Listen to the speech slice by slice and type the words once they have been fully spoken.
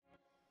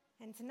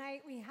And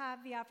tonight we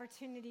have the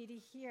opportunity to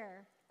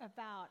hear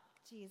about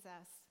Jesus.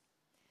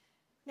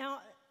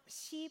 Now,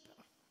 sheep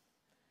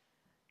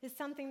is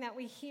something that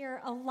we hear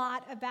a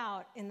lot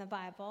about in the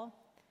Bible.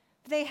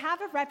 They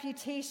have a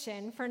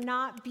reputation for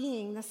not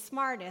being the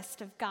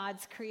smartest of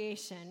God's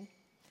creation.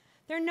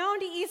 They're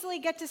known to easily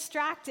get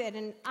distracted,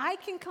 and I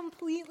can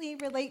completely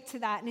relate to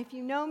that. And if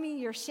you know me,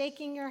 you're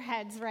shaking your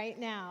heads right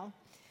now.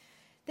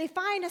 They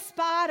find a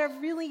spot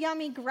of really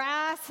yummy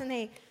grass, and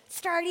they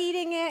start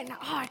eating it, and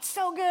it's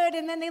so good.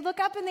 And then they look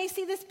up, and they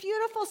see this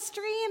beautiful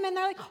stream, and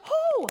they're like,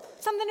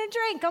 something to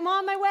drink, I'm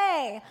on my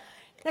way.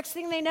 Next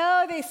thing they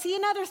know, they see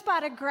another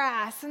spot of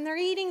grass, and they're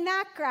eating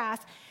that grass.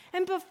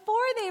 And before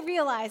they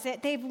realize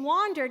it, they've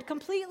wandered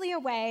completely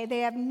away. They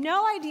have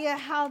no idea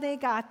how they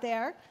got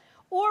there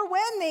or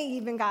when they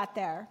even got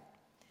there.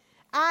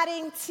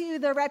 Adding to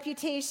the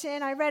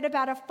reputation, I read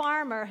about a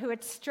farmer who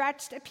had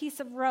stretched a piece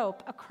of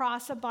rope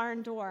across a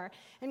barn door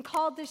and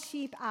called the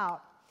sheep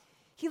out.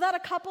 He let a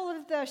couple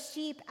of the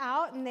sheep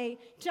out, and they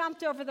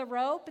jumped over the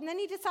rope, and then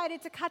he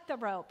decided to cut the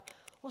rope.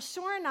 Well,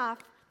 sure enough,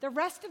 the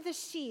rest of the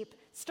sheep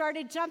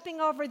started jumping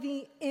over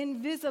the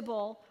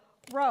invisible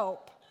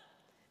rope.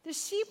 The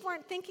sheep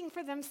weren't thinking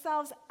for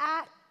themselves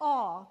at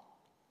all.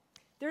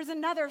 There's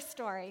another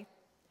story,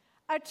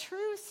 a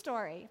true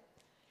story.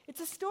 It's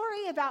a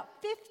story about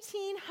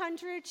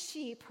 1,500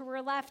 sheep who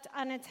were left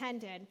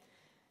unattended.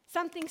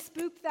 Something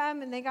spooked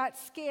them, and they got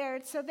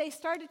scared, so they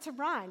started to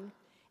run.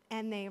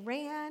 And they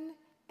ran,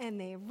 and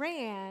they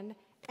ran,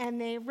 and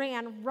they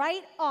ran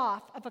right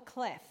off of a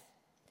cliff.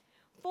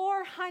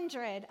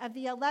 400 of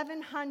the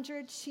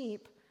 1,100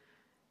 sheep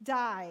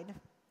died.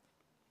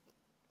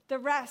 The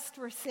rest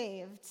were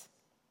saved.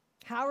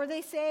 How were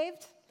they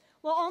saved?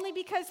 Well, only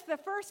because the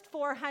first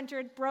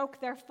 400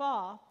 broke their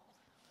fall.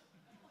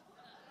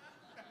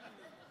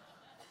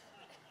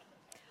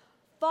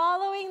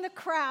 Following the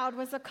crowd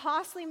was a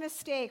costly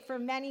mistake for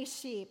many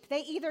sheep.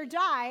 They either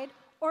died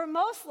or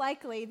most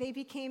likely they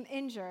became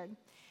injured.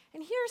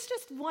 And here's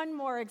just one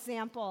more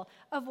example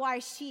of why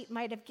sheep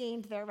might have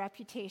gained their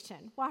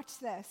reputation. Watch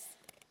this.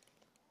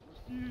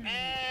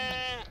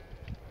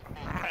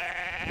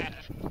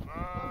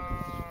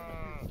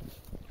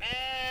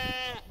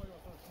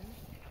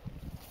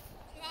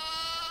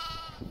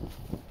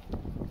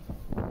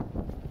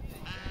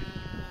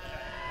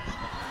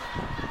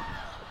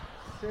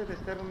 С этой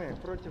стороны,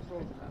 против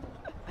солнца.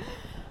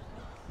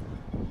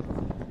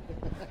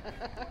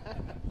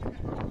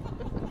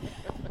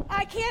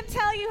 I can't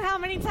tell you how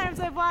many times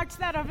I've watched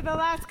that over the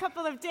last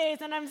couple of days,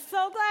 and I'm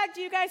so glad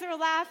you guys are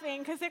laughing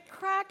because it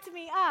cracked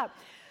me up.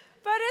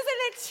 But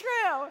isn't it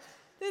true?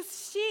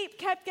 This sheep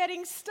kept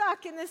getting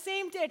stuck in the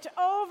same ditch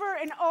over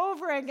and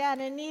over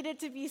again and needed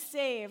to be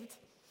saved.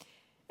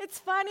 It's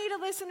funny to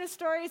listen to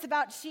stories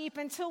about sheep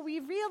until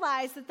we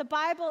realize that the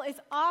Bible is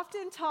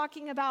often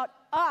talking about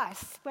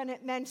us when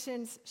it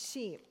mentions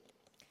sheep.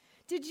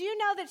 Did you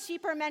know that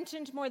sheep are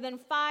mentioned more than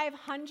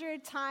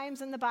 500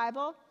 times in the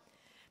Bible?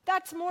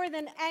 That's more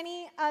than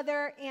any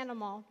other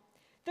animal.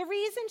 The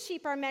reason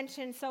sheep are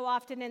mentioned so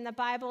often in the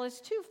Bible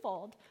is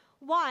twofold.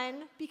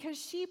 One, because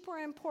sheep were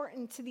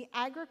important to the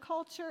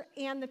agriculture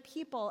and the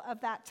people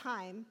of that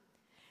time.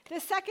 The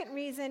second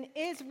reason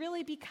is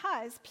really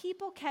because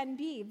people can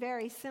be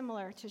very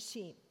similar to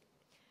sheep.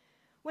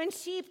 When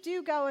sheep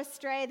do go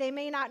astray, they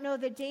may not know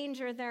the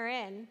danger they're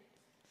in.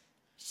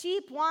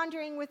 Sheep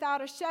wandering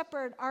without a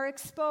shepherd are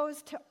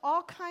exposed to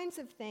all kinds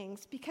of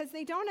things because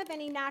they don't have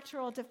any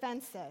natural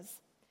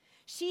defenses.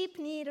 Sheep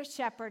need a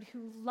shepherd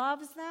who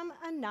loves them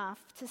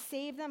enough to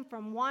save them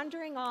from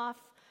wandering off,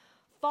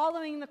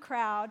 following the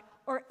crowd,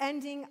 or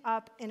ending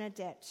up in a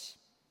ditch.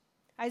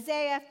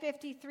 Isaiah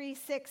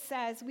 53:6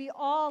 says, "We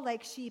all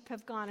like sheep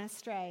have gone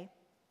astray.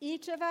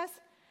 Each of us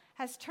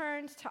has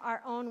turned to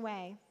our own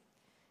way."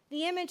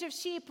 The image of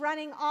sheep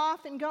running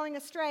off and going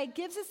astray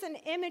gives us an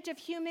image of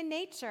human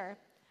nature,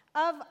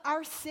 of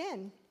our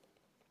sin.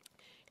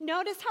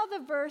 Notice how the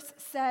verse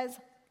says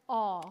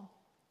all.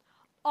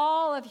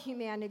 All of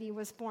humanity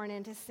was born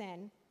into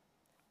sin.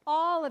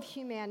 All of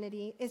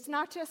humanity is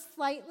not just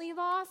slightly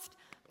lost,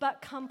 but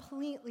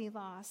completely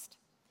lost.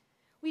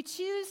 We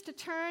choose to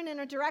turn in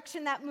a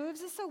direction that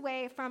moves us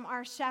away from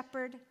our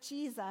shepherd,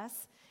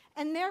 Jesus,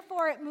 and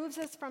therefore it moves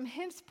us from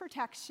his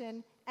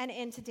protection and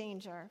into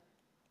danger.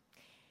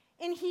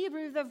 In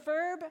Hebrew, the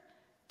verb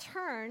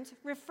turned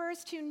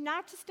refers to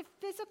not just a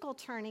physical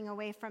turning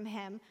away from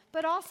him,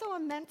 but also a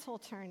mental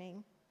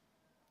turning.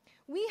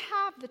 We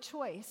have the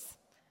choice,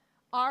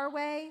 our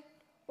way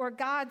or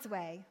God's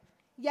way.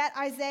 Yet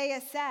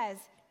Isaiah says,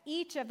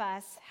 each of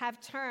us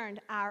have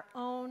turned our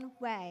own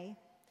way.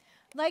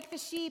 Like the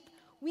sheep,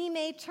 we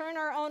may turn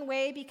our own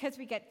way because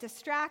we get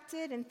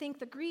distracted and think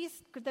the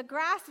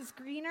grass is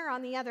greener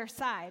on the other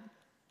side,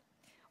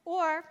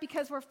 or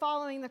because we're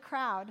following the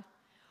crowd.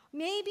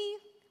 Maybe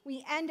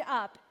we end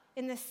up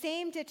in the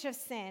same ditch of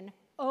sin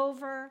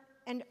over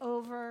and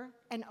over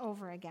and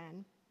over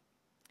again.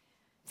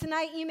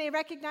 Tonight, you may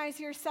recognize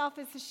yourself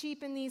as the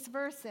sheep in these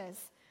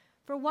verses.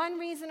 For one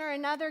reason or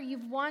another,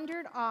 you've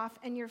wandered off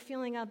and you're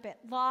feeling a bit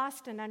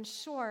lost and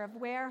unsure of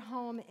where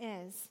home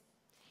is.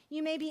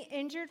 You may be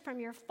injured from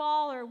your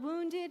fall or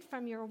wounded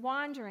from your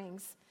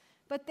wanderings,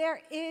 but there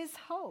is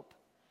hope.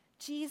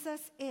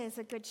 Jesus is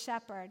a good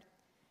shepherd.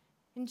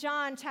 In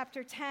John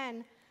chapter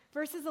 10,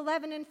 verses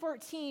 11 and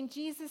 14,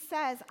 Jesus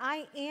says,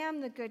 I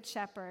am the good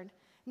shepherd,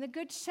 and the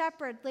good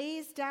shepherd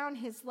lays down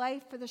his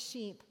life for the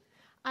sheep.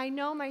 I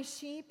know my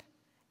sheep,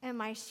 and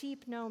my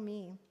sheep know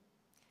me.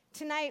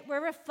 Tonight,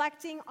 we're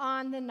reflecting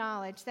on the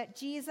knowledge that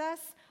Jesus,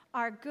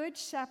 our good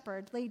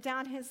shepherd, laid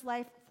down his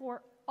life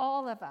for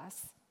all of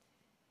us.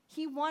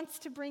 He wants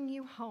to bring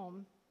you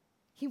home.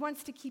 He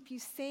wants to keep you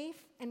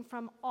safe and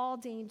from all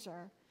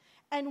danger.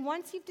 And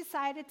once you've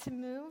decided to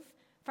move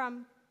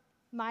from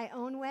my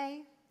own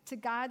way to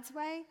God's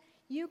way,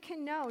 you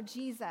can know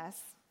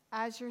Jesus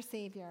as your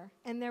Savior,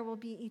 and there will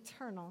be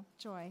eternal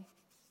joy.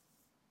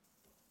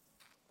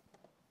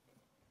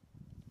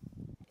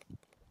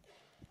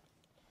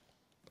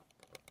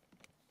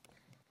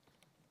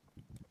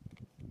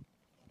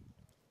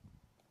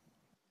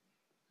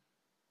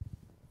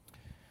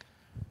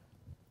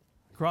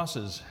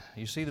 Crosses,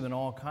 you see them in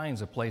all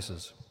kinds of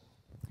places.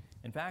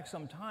 In fact,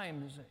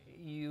 sometimes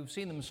you've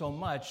seen them so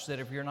much that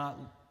if you're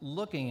not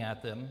looking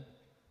at them,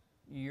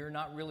 you're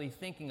not really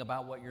thinking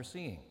about what you're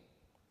seeing.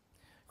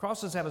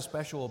 Crosses have a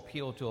special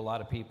appeal to a lot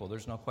of people.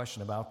 There's no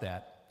question about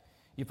that.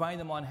 You find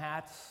them on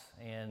hats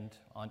and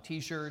on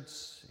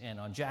t-shirts and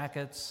on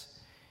jackets.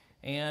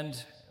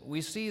 And we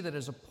see that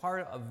as a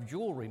part of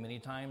jewelry many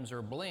times,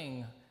 or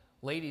bling,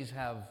 ladies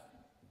have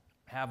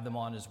them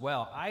on as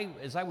well.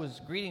 As I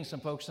was greeting some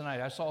folks tonight,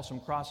 I saw some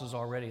crosses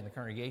already in the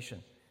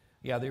congregation.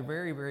 Yeah, they're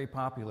very, very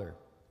popular.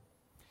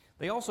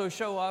 They also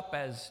show up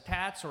as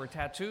tats or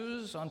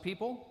tattoos on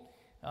people.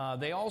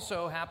 They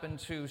also happen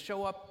to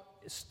show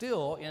up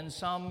still in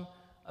some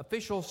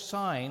official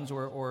signs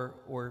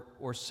or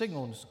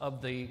signals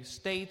of the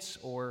states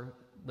or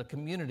the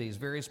communities,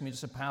 various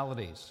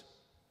municipalities.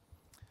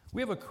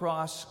 We have a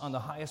cross on the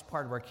highest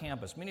part of our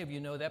campus. Many of you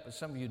know that, but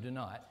some of you do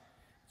not.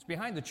 It's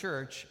behind the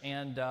church,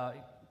 and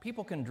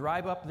people can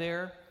drive up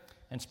there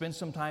and spend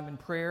some time in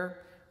prayer,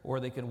 or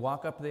they can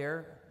walk up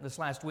there. This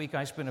last week,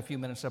 I spent a few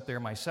minutes up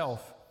there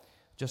myself,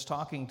 just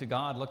talking to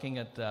God, looking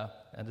at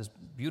His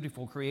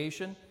beautiful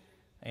creation,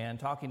 and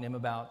talking to Him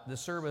about the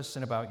service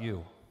and about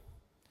you.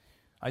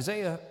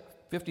 Isaiah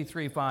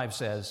 53:5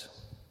 says,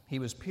 He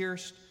was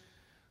pierced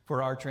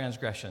for our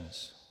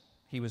transgressions.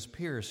 He was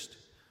pierced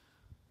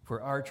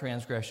for our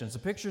transgressions. The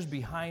pictures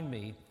behind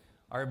me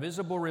are a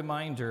visible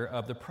reminder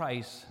of the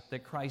price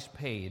that Christ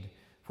paid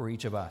for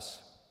each of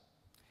us.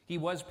 He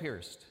was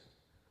pierced.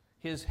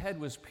 His head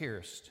was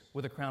pierced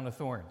with a crown of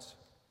thorns.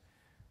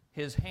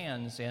 His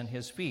hands and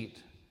his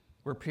feet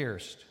were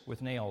pierced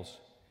with nails,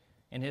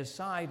 and his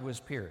side was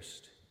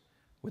pierced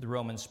with a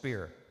Roman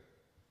spear.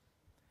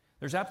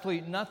 There's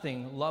absolutely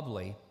nothing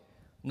lovely,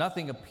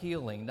 nothing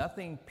appealing,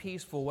 nothing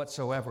peaceful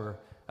whatsoever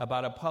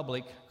about a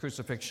public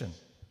crucifixion.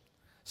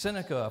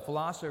 Seneca, a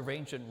philosopher of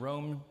ancient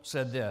Rome,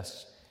 said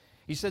this.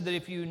 He said that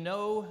if you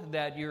know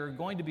that you're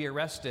going to be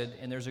arrested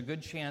and there's a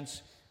good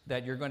chance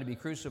that you're going to be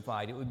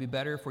crucified, it would be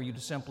better for you to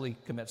simply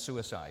commit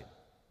suicide.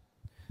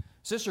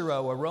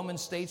 Cicero, a Roman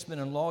statesman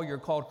and lawyer,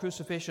 called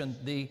crucifixion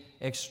the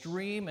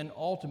extreme and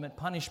ultimate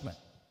punishment.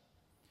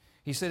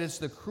 He said it's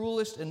the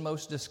cruelest and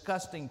most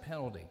disgusting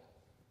penalty.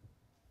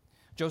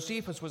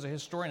 Josephus was a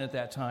historian at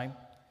that time,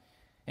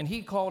 and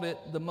he called it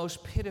the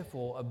most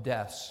pitiful of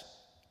deaths.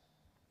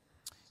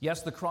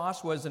 Yes, the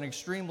cross was an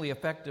extremely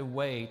effective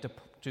way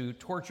to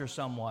torture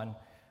someone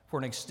for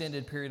an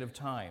extended period of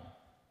time.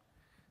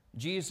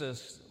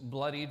 Jesus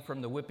bloodied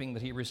from the whipping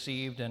that he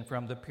received and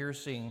from the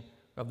piercing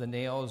of the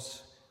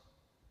nails.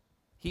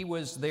 He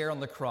was there on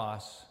the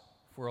cross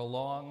for a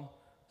long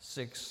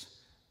 6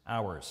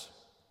 hours.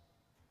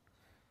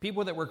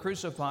 People that were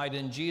crucified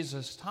in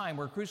Jesus' time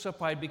were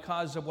crucified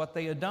because of what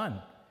they had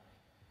done.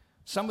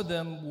 Some of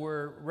them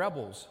were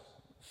rebels.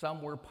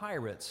 Some were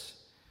pirates.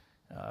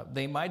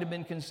 They might have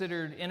been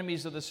considered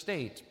enemies of the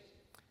state.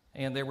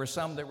 And there were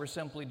some that were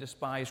simply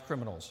despised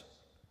criminals.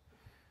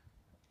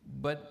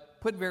 But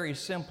put very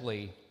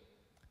simply,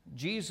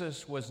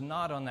 Jesus was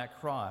not on that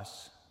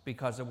cross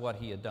because of what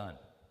he had done.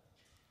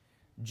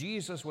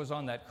 Jesus was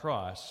on that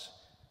cross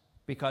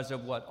because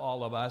of what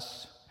all of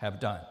us have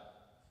done.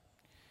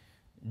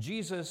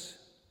 Jesus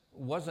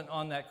wasn't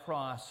on that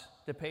cross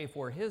to pay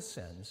for his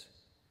sins.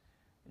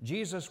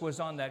 Jesus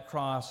was on that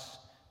cross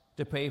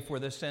to pay for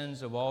the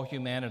sins of all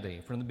humanity,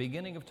 from the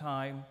beginning of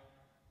time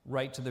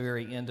right to the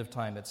very end of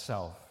time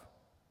itself.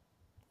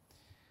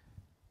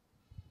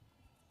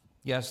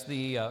 Yes,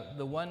 the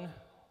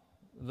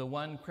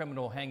one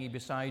criminal hanging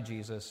beside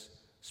Jesus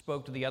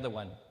spoke to the other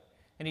one,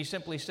 and he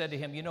simply said to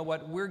him, you know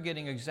what, we're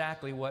getting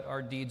exactly what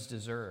our deeds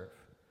deserve.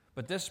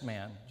 But this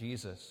man,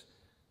 Jesus,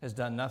 has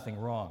done nothing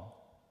wrong.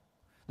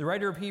 The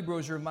writer of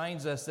Hebrews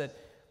reminds us that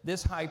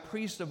this high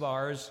priest of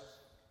ours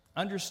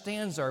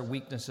understands our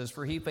weaknesses,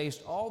 for he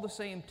faced all the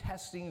same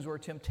testings or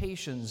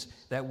temptations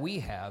that we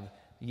have,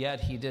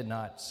 yet he did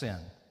not sin.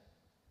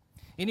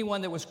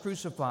 Anyone that was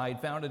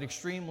crucified found it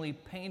extremely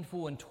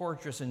painful and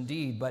torturous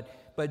indeed,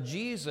 but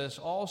Jesus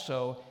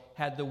also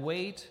had the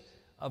weight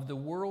of the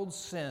world's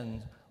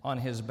sin on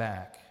his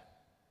back.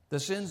 The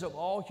sins of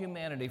all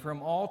humanity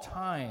from all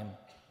time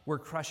were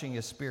crushing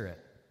his spirit.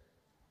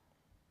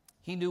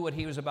 He knew what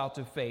he was about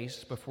to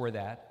face before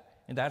that,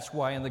 and that's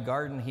why in the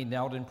garden he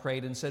knelt and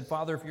prayed and said,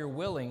 Father, if you're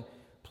willing,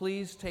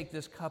 please take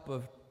this cup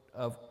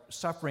of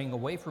suffering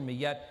away from me,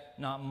 yet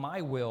not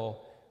my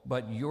will,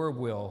 but your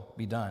will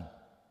be done.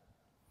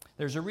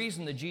 There's a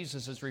reason that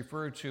Jesus is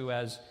referred to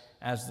as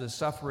the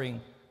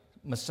suffering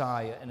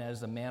Messiah and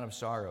as the man of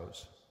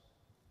sorrows.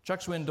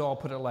 Chuck Swindoll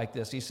put it like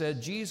this. He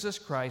said, Jesus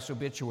Christ's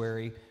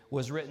obituary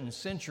was written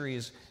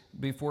centuries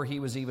before he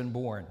was even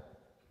born.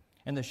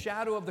 And the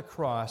shadow of the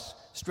cross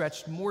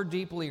stretched more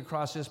deeply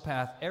across his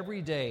path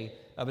every day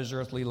of his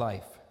earthly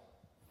life.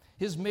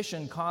 His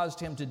mission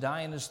caused him to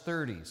die in his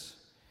 30s,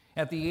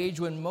 at the age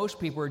when most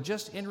people are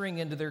just entering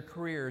into their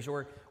careers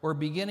or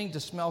beginning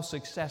to smell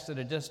success at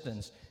a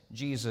distance.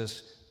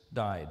 Jesus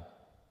died.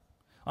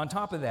 On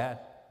top of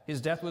that,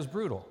 his death was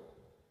brutal.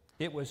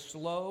 It was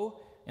slow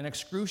and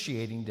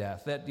excruciating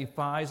death that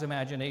defies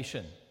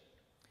imagination.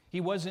 He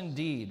was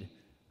indeed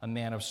a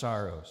man of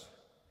sorrows.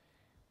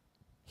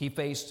 He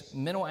faced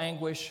mental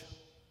anguish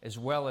as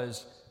well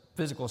as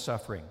physical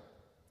suffering.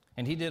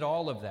 And he did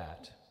all of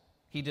that.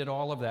 He did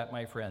all of that,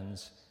 my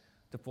friends,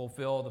 to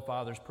fulfill the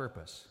Father's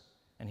purpose.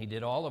 And he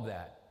did all of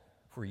that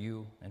for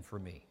you and for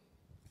me.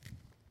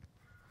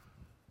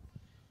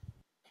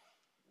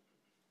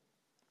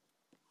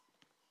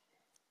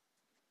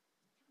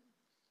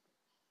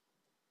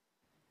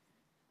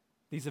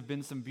 These have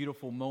been some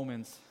beautiful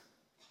moments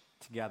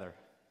together.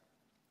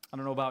 I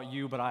don't know about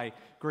you, but I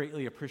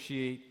greatly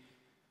appreciate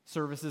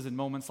services and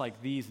moments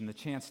like these and the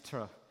chance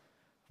to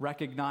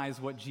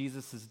recognize what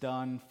Jesus has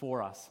done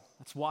for us.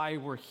 That's why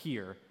we're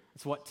here.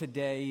 It's what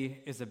today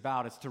is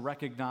about. It's to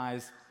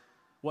recognize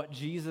what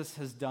Jesus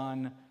has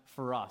done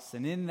for us.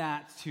 And in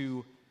that,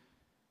 to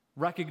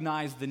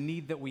recognize the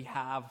need that we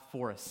have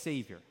for a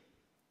Savior,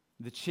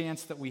 the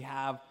chance that we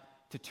have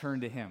to turn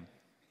to Him.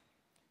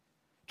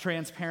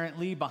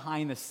 Transparently,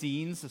 behind the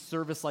scenes, a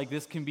service like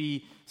this can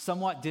be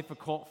somewhat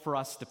difficult for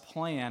us to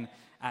plan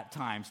at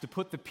times, to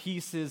put the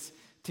pieces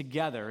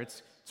together.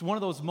 It's one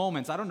of those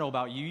moments, I don't know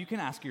about you, you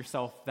can ask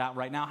yourself that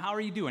right now. How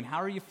are you doing?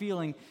 How are you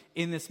feeling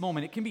in this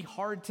moment? It can be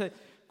hard to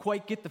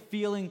quite get the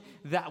feeling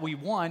that we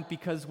want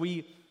because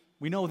we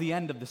know the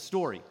end of the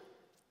story.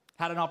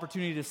 Had an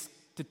opportunity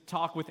to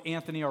talk with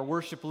Anthony, our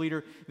worship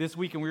leader, this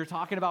week, and we were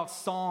talking about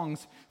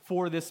songs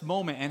for this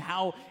moment and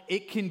how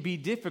it can be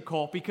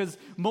difficult because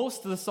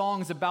most of the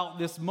songs about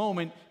this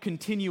moment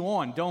continue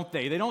on, don't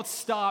they? They don't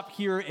stop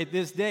here at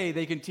this day.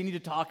 They continue to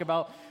talk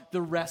about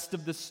the rest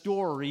of the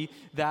story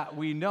that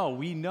we know.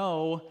 We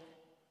know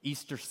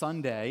Easter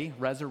Sunday,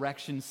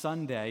 Resurrection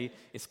Sunday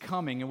is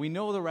coming, and we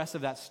know the rest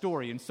of that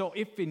story. And so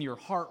if in your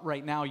heart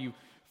right now you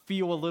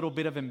feel a little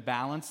bit of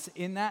imbalance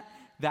in that,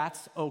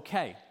 that's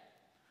okay.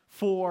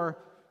 For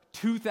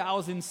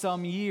 2,000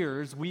 some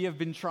years, we have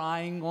been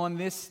trying on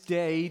this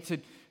day to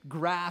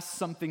grasp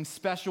something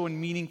special and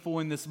meaningful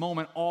in this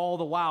moment, all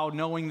the while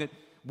knowing that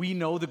we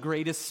know the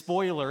greatest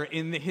spoiler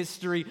in the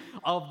history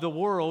of the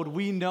world.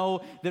 We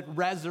know that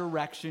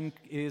resurrection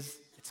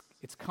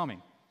it's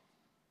coming.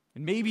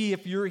 And maybe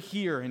if you're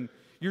here and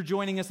you're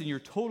joining us and you're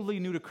totally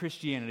new to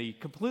Christianity,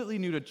 completely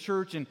new to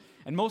church, and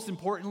most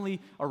importantly,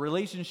 a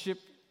relationship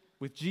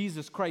with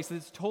Jesus Christ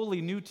that's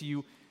totally new to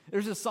you,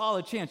 there's a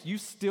solid chance you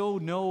still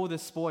know the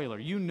spoiler.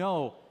 You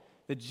know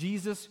that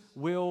Jesus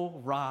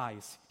will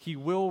rise. He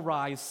will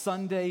rise.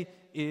 Sunday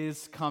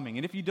is coming.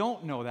 And if you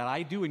don't know that,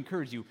 I do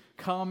encourage you,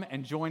 come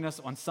and join us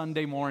on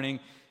Sunday morning.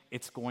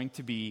 It's going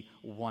to be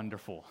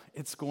wonderful.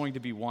 It's going to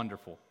be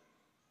wonderful.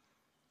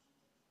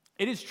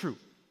 It is true.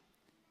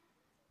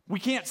 We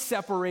can't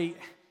separate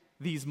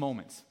these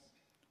moments.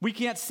 We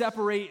can't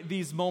separate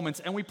these moments,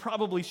 and we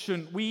probably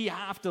shouldn't. We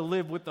have to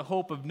live with the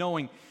hope of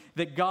knowing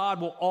that God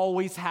will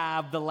always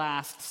have the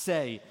last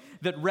say,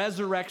 that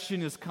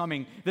resurrection is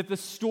coming, that the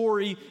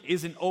story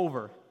isn't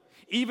over.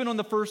 Even on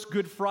the first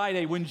Good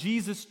Friday, when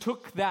Jesus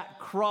took that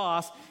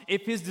cross,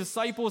 if his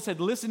disciples had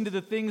listened to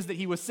the things that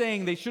he was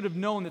saying, they should have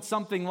known that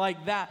something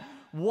like that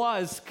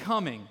was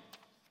coming.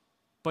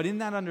 But in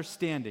that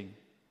understanding,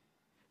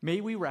 may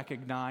we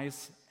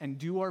recognize and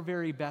do our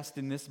very best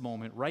in this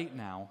moment right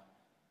now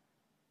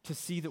to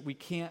see that we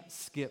can't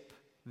skip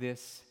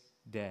this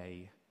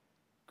day,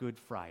 Good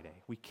Friday.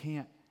 We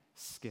can't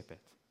skip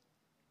it.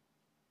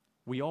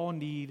 We all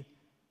need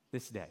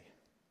this day.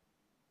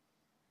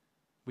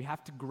 We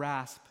have to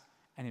grasp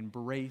and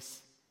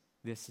embrace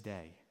this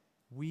day.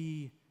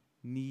 We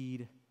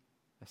need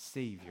a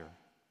Savior.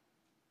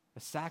 A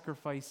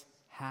sacrifice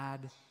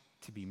had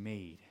to be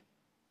made.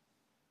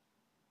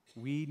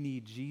 We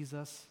need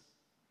Jesus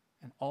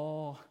and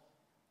all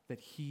that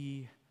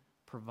he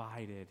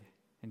provided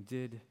and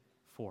did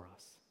for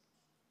us.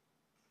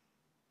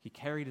 He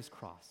carried his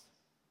cross.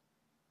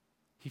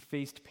 He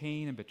faced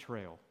pain and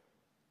betrayal,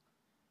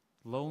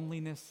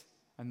 loneliness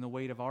and the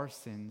weight of our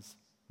sins,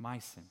 my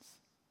sins.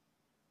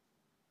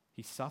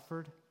 He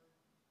suffered,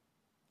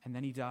 and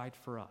then he died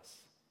for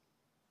us.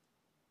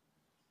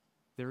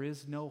 There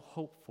is no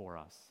hope for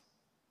us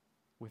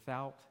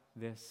without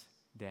this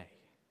day.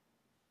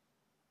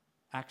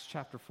 Acts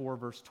chapter 4,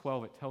 verse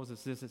 12, it tells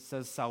us this. It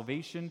says,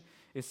 "Salvation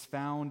is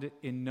found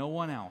in no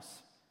one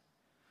else,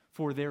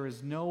 for there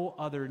is no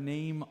other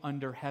name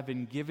under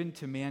heaven given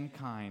to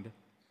mankind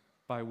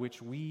by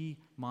which we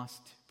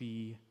must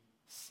be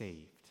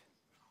saved."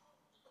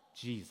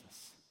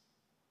 Jesus.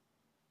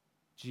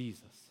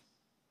 Jesus.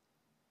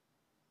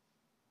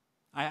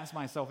 I ask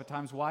myself at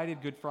times, why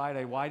did Good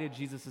Friday, why did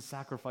Jesus'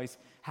 sacrifice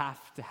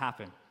have to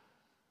happen?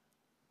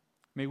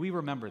 May we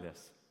remember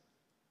this.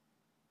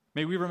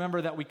 May we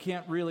remember that we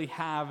can't really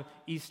have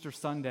Easter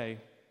Sunday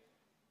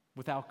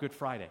without Good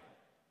Friday.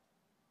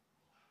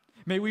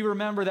 May we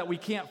remember that we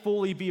can't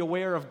fully be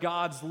aware of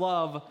God's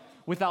love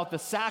without the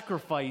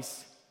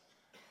sacrifice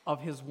of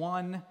his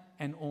one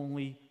and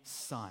only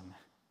Son,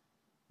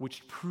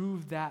 which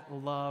proved that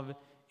love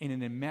in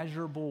an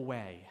immeasurable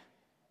way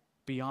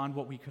beyond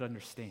what we could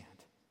understand.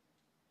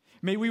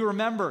 May we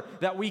remember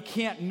that we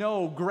can't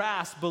know,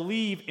 grasp,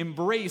 believe,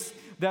 embrace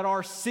that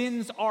our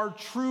sins are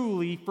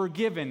truly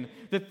forgiven.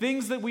 The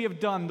things that we have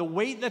done, the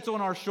weight that's on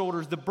our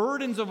shoulders, the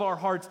burdens of our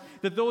hearts,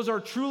 that those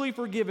are truly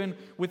forgiven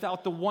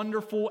without the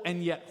wonderful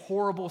and yet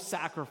horrible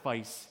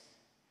sacrifice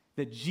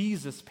that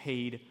Jesus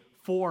paid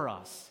for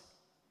us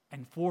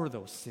and for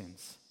those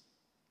sins.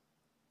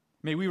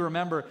 May we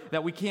remember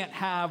that we can't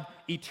have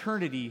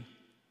eternity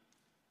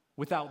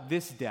without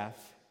this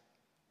death,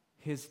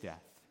 his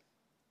death.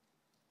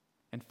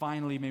 And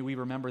finally, may we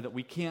remember that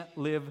we can't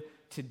live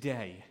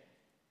today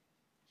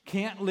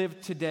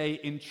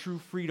in true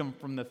freedom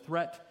from the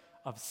threat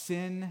of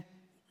sin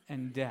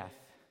and death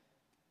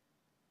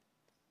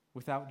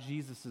without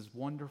Jesus'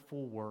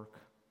 wonderful work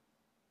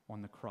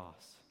on the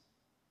cross.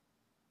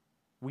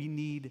 We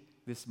need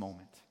this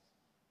moment.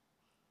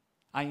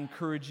 I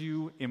encourage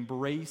you,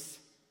 embrace,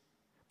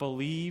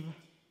 believe.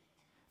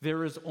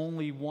 There is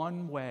only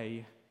one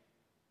way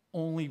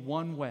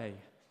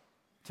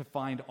to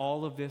find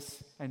all of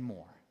this and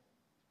more,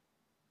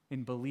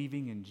 in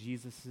believing in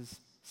Jesus'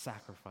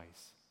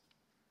 sacrifice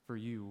for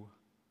you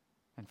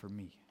and for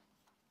me.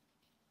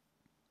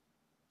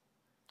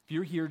 If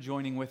you're here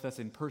joining with us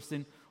in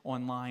person,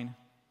 online,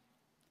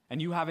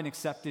 and you haven't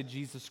accepted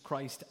Jesus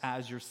Christ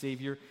as your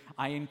Savior,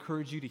 I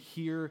encourage you to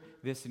hear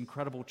this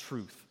incredible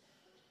truth.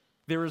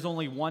 There is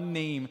only one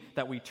name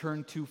that we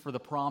turn to for the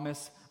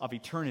promise of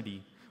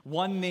eternity,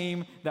 one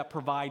name that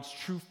provides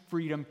true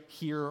freedom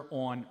here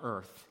on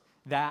earth.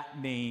 That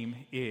name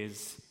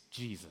is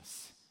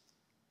Jesus.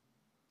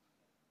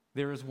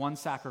 There is one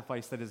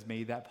sacrifice that has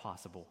made that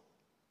possible,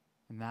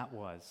 and that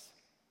was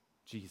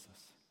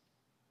Jesus.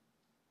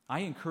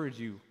 I encourage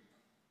you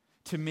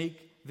to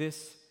make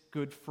this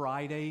Good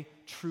Friday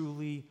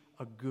truly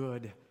a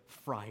good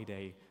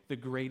Friday, the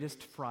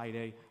greatest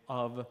Friday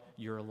of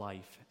your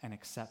life, and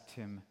accept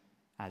him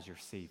as your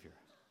Savior.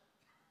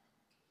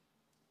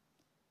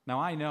 Now,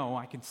 I know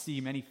I can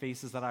see many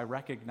faces that I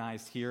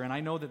recognize here, and I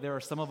know that there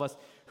are some of us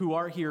who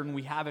are here and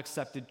we have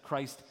accepted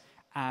Christ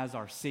as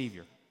our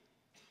Savior.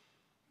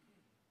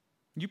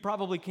 You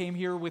probably came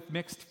here with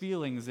mixed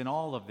feelings in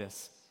all of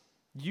this.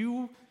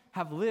 You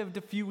have lived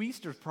a few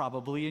Easters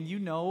probably, and you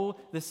know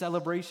the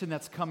celebration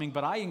that's coming,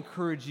 but I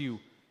encourage you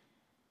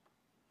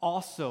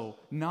also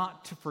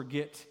not to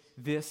forget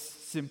this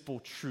simple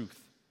truth.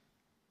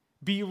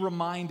 Be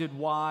reminded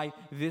why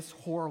this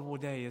horrible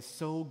day is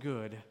so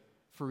good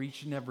for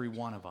each and every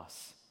one of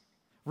us.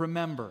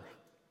 Remember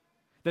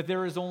that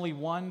there is only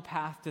one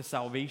path to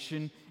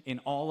salvation in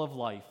all of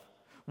life,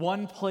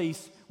 one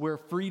place where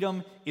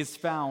freedom is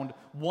found,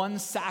 one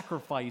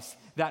sacrifice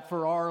that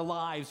for our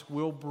lives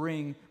will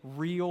bring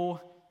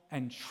real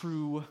and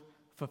true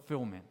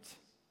fulfillment.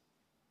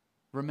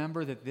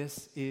 Remember that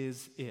this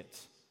is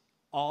it.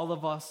 All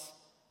of us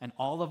and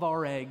all of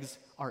our eggs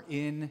are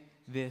in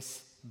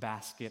this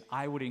basket.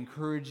 I would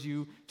encourage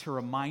you to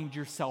remind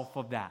yourself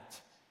of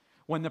that.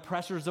 When the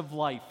pressures of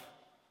life,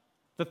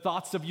 the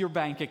thoughts of your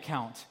bank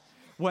account,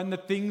 when the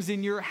things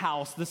in your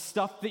house, the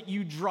stuff that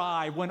you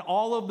drive, when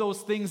all of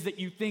those things that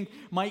you think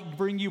might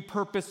bring you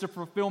purpose or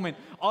fulfillment,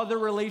 other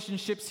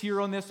relationships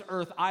here on this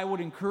earth, I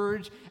would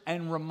encourage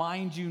and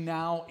remind you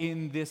now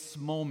in this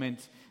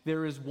moment,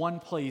 there is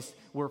one place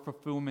where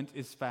fulfillment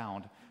is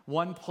found,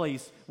 one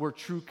place where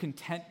true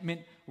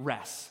contentment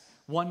rests,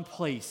 one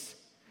place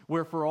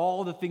where for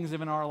all the things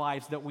in our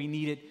lives that we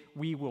need it,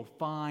 we will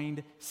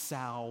find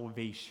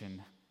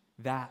salvation.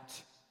 That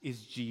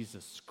is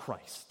Jesus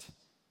Christ.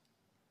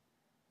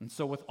 And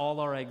so with all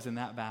our eggs in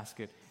that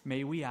basket,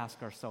 may we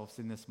ask ourselves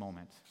in this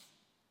moment,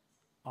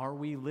 are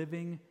we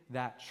living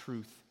that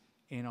truth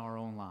in our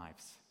own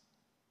lives?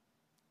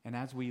 And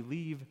as we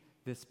leave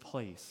this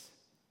place,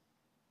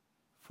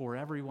 for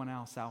everyone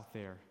else out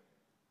there,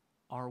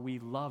 are we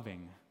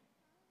loving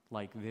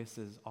like this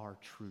is our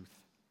truth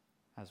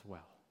as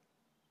well?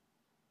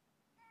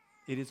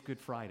 It is Good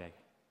Friday.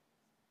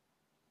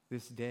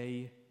 This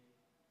day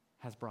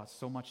has brought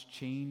so much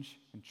change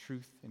and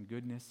truth and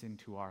goodness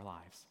into our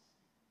lives.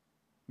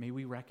 may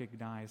we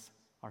recognize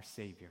our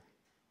Savior,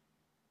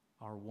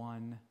 our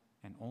one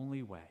and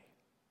only way,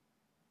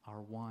 our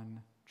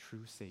one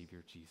true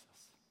Savior, Jesus.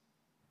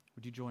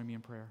 Would you join me in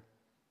prayer?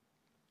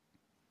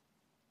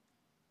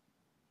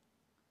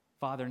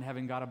 Father in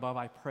heaven, God above,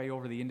 I pray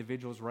over the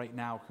individuals right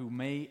now who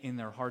may in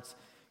their hearts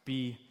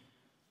be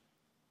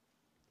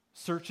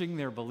searching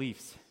their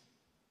beliefs.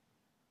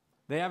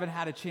 They haven't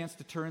had a chance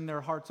to turn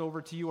their hearts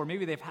over to you, or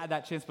maybe they've had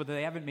that chance, but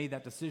they haven't made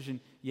that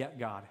decision yet,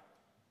 God.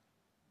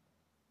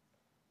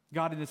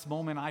 God, in this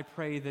moment, I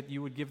pray that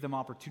you would give them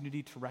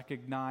opportunity to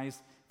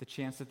recognize the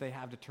chance that they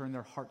have to turn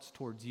their hearts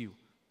towards you.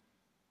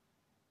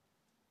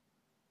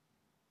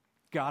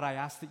 God, I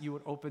ask that you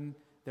would open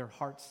their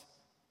hearts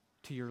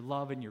to your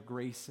love and your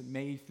grace, and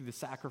may, through the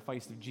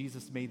sacrifice of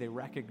Jesus, may they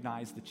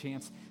recognize the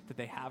chance that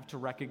they have to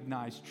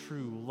recognize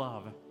true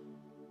love,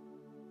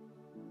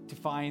 to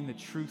find the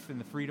truth and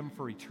the freedom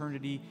for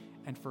eternity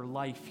and for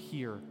life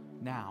here,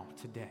 now,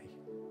 today.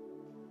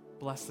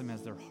 Bless them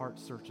as their heart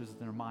searches and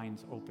their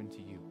minds open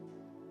to you.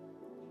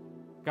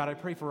 God, I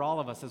pray for all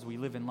of us as we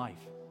live in life.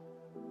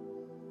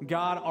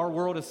 God, our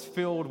world is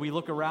filled. We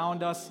look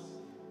around us.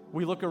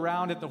 We look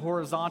around at the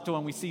horizontal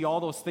and we see all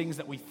those things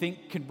that we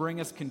think can bring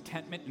us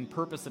contentment and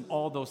purpose, and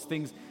all those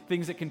things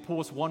that can pull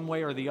us one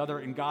way or the other.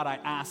 And God, I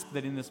ask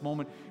that in this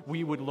moment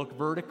we would look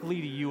vertically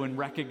to you and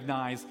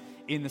recognize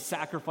in the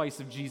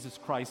sacrifice of Jesus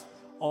Christ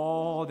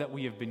all that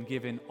we have been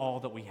given, all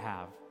that we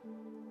have.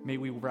 May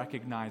we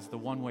recognize the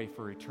one way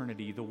for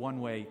eternity, the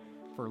one way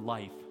for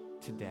life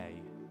today.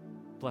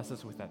 Bless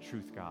us with that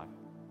truth, God.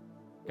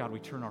 God, we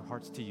turn our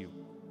hearts to you.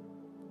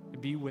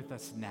 Be with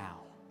us now.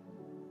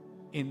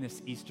 In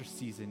this Easter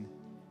season,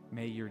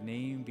 may your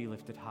name be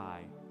lifted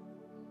high.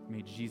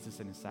 May Jesus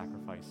and his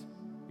sacrifice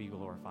be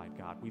glorified,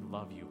 God. We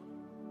love you.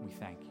 We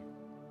thank you.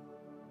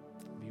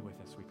 Be with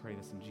us. We pray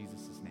this in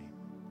Jesus' name.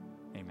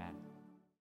 Amen.